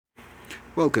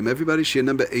Welcome everybody, Shia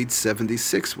number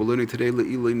 876. We're learning today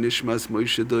Le'ilai Nishmas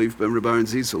Moshe Doiv Ben Rabar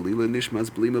Zizel, Le'ilai Nishmas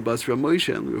Blima Basra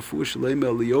Moshe, and Refuah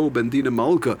Shalema Leo Ben Dina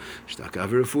Malka, Shtakav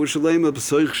Refuah Shalema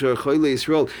B'Soich Shar Choyle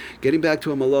Yisrael. Getting back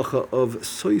to a malacha of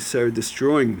Sosair,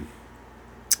 destroying.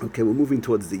 Okay, we're moving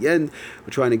towards the end. We're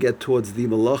trying to get towards the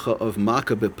malacha of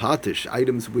Maka B'Patish,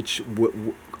 items which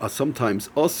are sometimes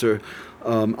osir,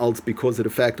 because of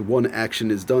the fact one action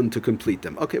is done to complete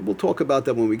them. Okay, we'll talk about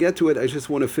that when we get to it. I just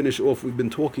want to finish off. We've been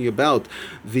talking about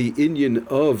the inyan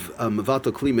of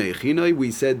Mevatel Kli Meichinoi. We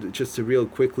said, just to real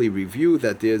quickly review,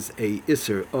 that there's a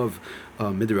isser of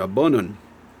midrabanan,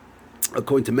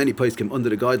 according to many poskim, under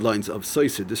the guidelines of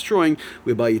Sosair, destroying,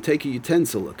 whereby you take a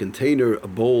utensil, a container, a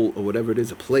bowl, or whatever it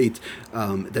is, a plate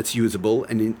that's usable,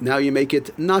 and now you make it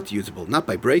not usable, not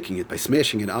by breaking it, by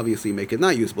smashing it, obviously you make it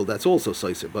not usable, that's also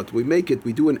Sosair, but we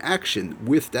do an action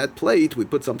with that plate, we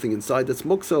put something inside that's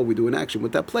muksa, we do an action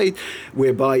with that plate,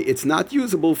 whereby it's not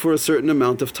usable for a certain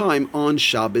amount of time on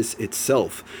Shabbos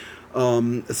itself.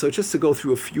 So just to go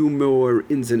through a few more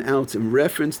ins and outs in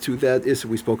reference to that,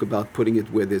 we spoke about putting it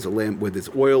where there's a lamp, where there's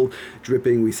oil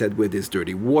dripping. We said where there's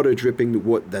dirty water dripping,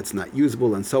 what that's not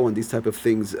usable, and so on. These type of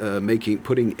things,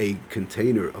 putting a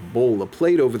container, a bowl, a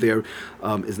plate over there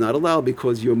is not allowed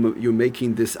because you're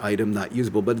making this item not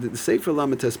usable. But the Sefer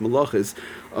Lamites Malachas,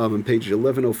 on page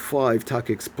 1105, Tak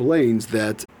explains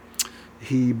that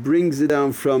he brings it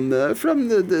down from the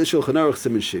Shulchan Aruch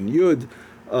Siman Shin Yud.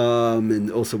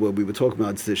 And also what we were talking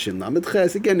about, Shin Lamed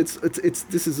Ches. Again, it's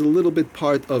this is a little bit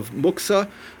part of muksa,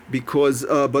 because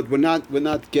but we're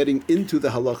not getting into the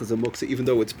halachas of muksa, even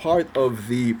though it's part of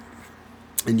the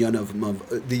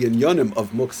inyanim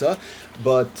of muksa,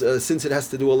 but since it has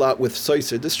to do a lot with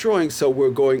Sosair destroying, so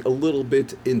we're going a little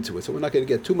bit into it. So we're not going to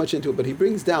get too much into it, but he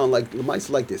brings down like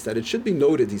this, that it should be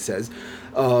noted, he says,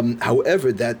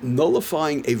 however, that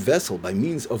nullifying a vessel by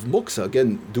means of muksa,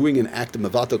 again, doing an act of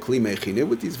mevatel kli meichineh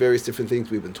with these various different things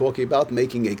we've been talking about,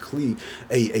 making a kli,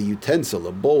 a utensil,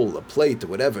 a bowl, a plate, or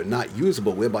whatever, not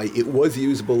usable, whereby it was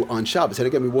usable on Shabbos. And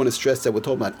again, we want to stress that we're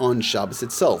talking about on Shabbos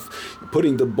itself.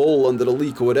 Putting the bowl under the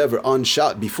leak or whatever on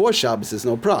before Shabbos is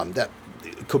no problem. That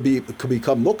could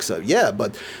become muksa, yeah,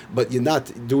 but you're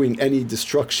not doing any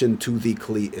destruction to the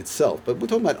kli itself. But we're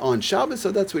talking about on Shabbos,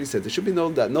 so that's what he said. There should be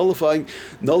known that nullifying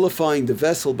the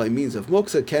vessel by means of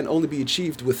muksa can only be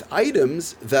achieved with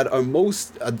items that are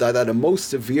a most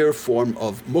severe form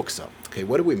of muksa. Okay,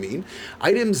 what do we mean?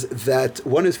 Items that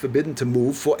one is forbidden to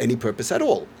move for any purpose at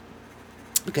all.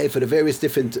 Okay, for the various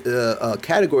different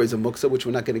categories of muksa, which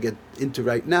we're not going to get into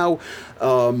right now,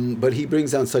 but he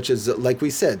brings down such as, like we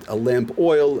said, a lamp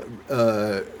oil,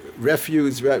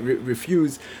 refuse,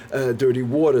 dirty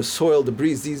water, soil,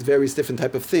 debris, these various different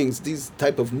type of things. These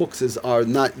type of muksas are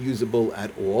not usable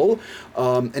at all.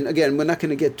 And again, we're not going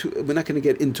to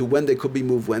get into when they could be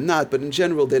moved, when not. But in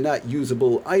general, they're not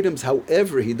usable items.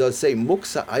 However, he does say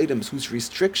muksa items whose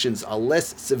restrictions are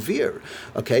less severe.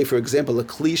 Okay, for example, a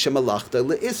kli shemalachta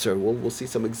le'iser. We'll see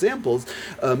some examples.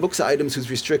 Muksa items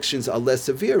whose restrictions are less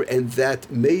severe and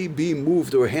that may be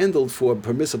moved or handled for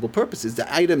permissible purposes.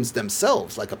 The items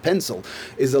themselves, like a pencil,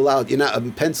 is allowed. A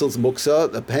pencil's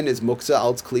muksa, a pen is muksa,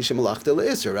 als kli shemalachta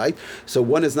le'iser, right? So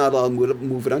one is not allowed to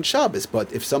move it on Shabbos,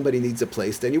 but if somebody needs a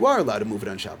place, then you are allowed to move it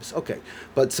on Shabbos. Okay,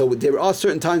 but so there are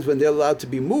certain times when they're allowed to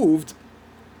be moved.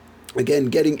 Again,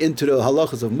 getting into the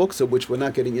halachas of muksa, which we're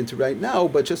not getting into right now,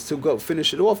 but just to go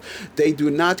finish it off, they do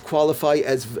not qualify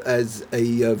as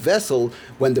a vessel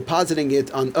when depositing it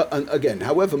on again.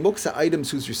 However, muksa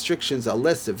items whose restrictions are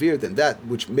less severe than that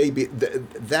which may be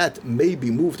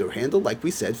moved or handled, like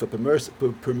we said, for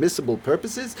permissible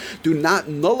purposes, do not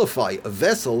nullify a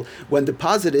vessel when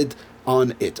deposited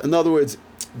on it. In other words,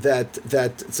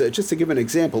 so just to give an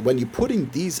example, when you're putting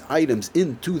these items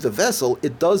into the vessel, the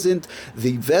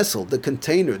vessel, the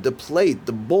container, the plate,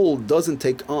 the bowl doesn't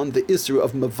take on the issur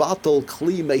of mevatel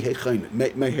kli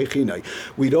meichinoi.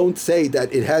 We don't say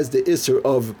that it has the issur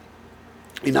of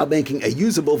you're not making a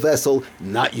usable vessel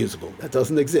not usable. That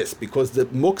doesn't exist because the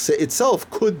muksa itself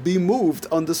could be moved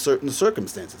under certain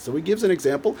circumstances. So he gives an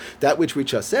example, that which we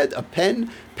just said, a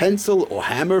pen, pencil, or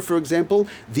hammer, for example.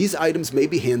 These items may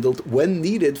be handled when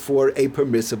needed for a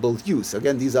permissible use.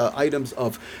 Again, these are items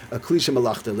of a kli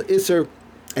shemalachta le'iser,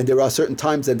 and there are certain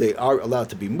times that they are allowed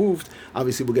to be moved.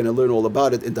 Obviously, we're going to learn all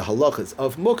about it in the halachas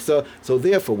of muksa. So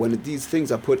therefore, when these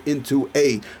things are put into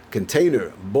a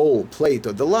container, bowl, plate,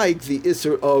 or the like, the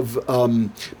isser of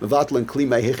mevatel and kli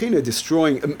meichinoi,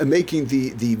 destroying, making the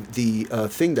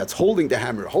thing that's holding the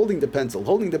hammer, holding the pencil,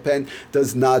 holding the pen,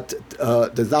 does not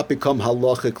become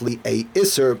halachically a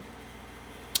isser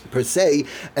per se,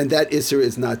 and that Isser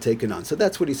is not taken on. So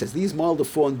that's what he says. These milder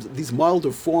forms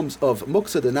of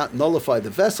Muksa do not nullify the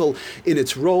vessel in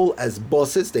its role as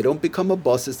bosses. They don't become a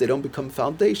bosses, they don't become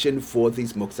foundation for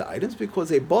these Muksa items,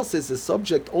 because a bosses is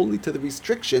subject only to the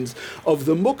restrictions of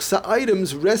the Muksa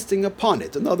items resting upon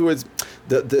it. In other words,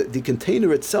 the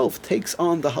container itself takes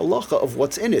on the halacha of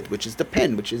what's in it, which is the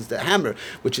pen, which is the hammer,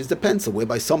 which is the pencil,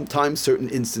 whereby sometimes certain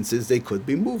instances they could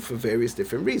be moved for various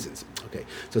different reasons. Okay,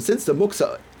 so since the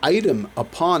Muksa item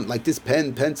upon, like this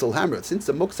pen, pencil, hammer, since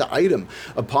the muksa item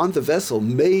upon the vessel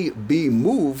may be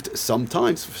moved,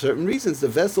 sometimes for certain reasons the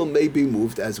vessel may be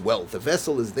moved as well. The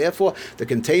vessel is therefore, the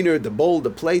container, the bowl, the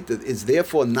plate, is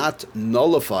therefore not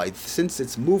nullified, since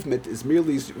its movement is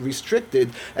merely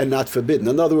restricted and not forbidden.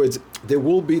 In other words, there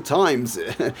will be times,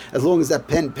 as long as that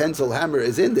pen, pencil, hammer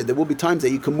is in there will be times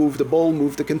that you can move the bowl,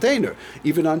 move the container,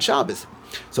 even on Shabbos.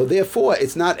 So therefore,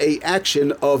 it's not a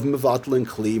action of מבטל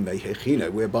kli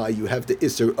מהיכנו, whereby you have the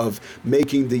isser of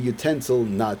making the utensil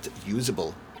not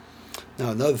usable.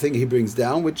 Now, another thing he brings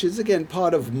down, which is again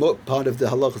part of the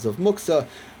halachas of muksa.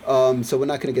 So we're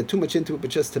not going to get too much into it, but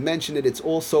just to mention it, it's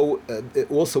also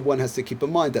one has to keep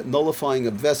in mind that nullifying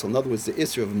a vessel, in other words, the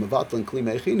isser of מבטל kli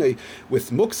מהיכנו with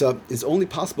muksa, is only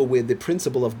possible where the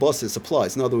principle of basis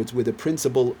applies. In other words, where the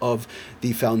principle of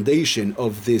the foundation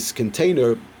of this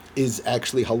container is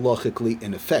actually halachically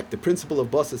in effect. The principle of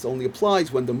basis only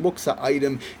applies when the muksa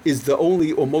item is the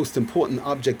only or most important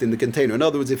object in the container. In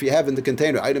other words, if you have in the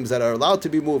container items that are allowed to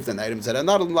be moved and items that are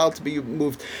not allowed to be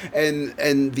moved,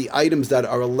 and the items that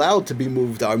are allowed to be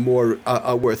moved are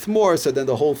worth more, so then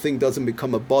the whole thing doesn't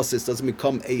become a basis, doesn't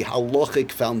become a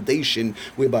halachic foundation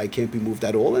whereby it can't be moved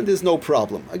at all, and there's no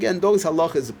problem. Again, those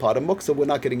halachas are part of muksa, we're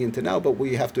not getting into now, but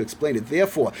we have to explain it.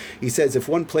 Therefore, he says if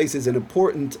one places an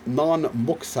important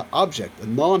non-muksa object, a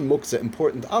non-muksa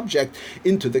important object,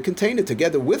 into the container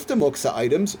together with the muksa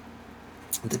items,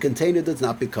 the container does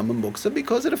not become a muksa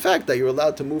because of the fact that you're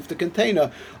allowed to move the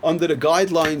container under the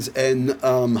guidelines and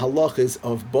halachas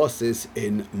of basis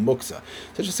in muksa.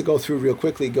 So just to go through real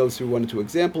quickly, go through one or two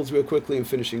examples real quickly and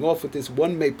finishing off with this.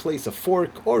 One may place a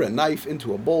fork or a knife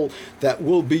into a bowl that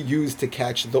will be used to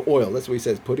catch the oil. That's what he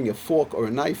says, putting a fork or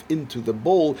a knife into the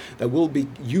bowl that will be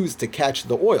used to catch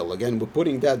the oil. Again, we're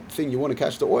putting that thing you want to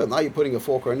catch the oil. Now you're putting a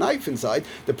fork or a knife inside.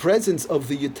 The presence of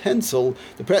the utensil,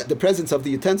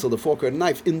 the fork or a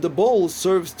knife in the bowl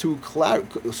serve to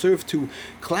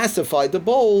classify the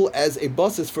bowl as a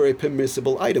basis for a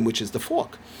permissible item, which is the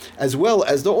fork, as well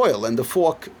as the oil. And the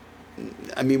fork,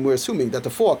 we're assuming that the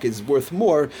fork is worth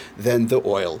more than the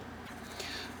oil.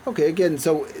 Okay, again,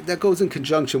 so that goes in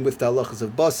conjunction with the halachas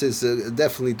of basis.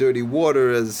 Definitely dirty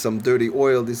water as some dirty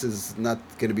oil. This is not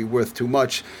going to be worth too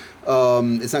much.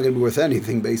 It's not going to be worth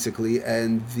anything, basically.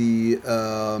 And the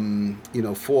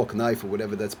fork, knife, or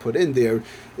whatever that's put in there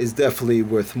is definitely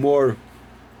worth more,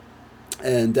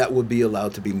 and that would be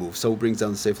allowed to be moved. So it brings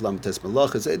down the Sefer Lamites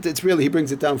Malachas. It's really, he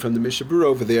brings it down from the Mishnah Berurah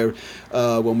over there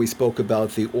when we spoke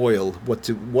about the oil,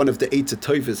 one of the Eitz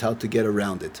HaToivos, how to get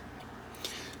around it.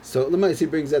 So he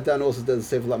brings that down. Also does the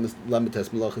Sefer Lamites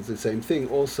Malachas, the same thing.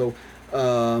 Also,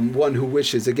 one who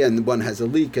wishes, again, one has a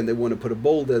leak and they want to put a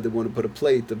bowl there, they want to put a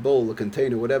plate, a bowl, a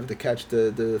container, whatever, to catch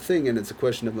the thing, and it's a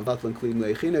question of מבטל kli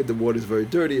מהיכנו, the water is very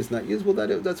dirty, it's not usable.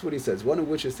 That's what he says. One who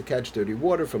wishes to catch dirty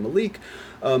water from a leak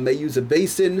may use a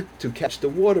basin to catch the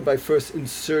water by first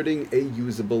inserting a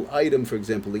usable item, for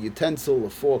example, a utensil, a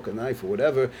fork, a knife, or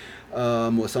whatever,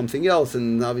 or something else,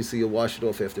 and obviously you'll wash it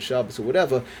off after Shabbos or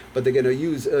whatever, but they're going to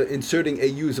use inserting a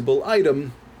usable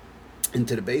item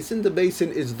into the basin. The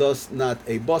basin is thus not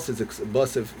a basis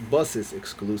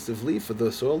exclusively for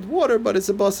the soiled water, but it's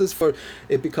a basis for,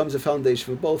 it becomes a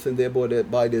foundation for both, and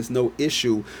thereby there's no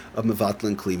issue of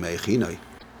מבטל kli מהיכנו.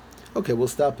 Okay, we'll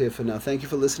stop here for now. Thank you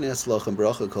for listening. Hatzlacha and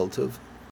bracha, kol tov.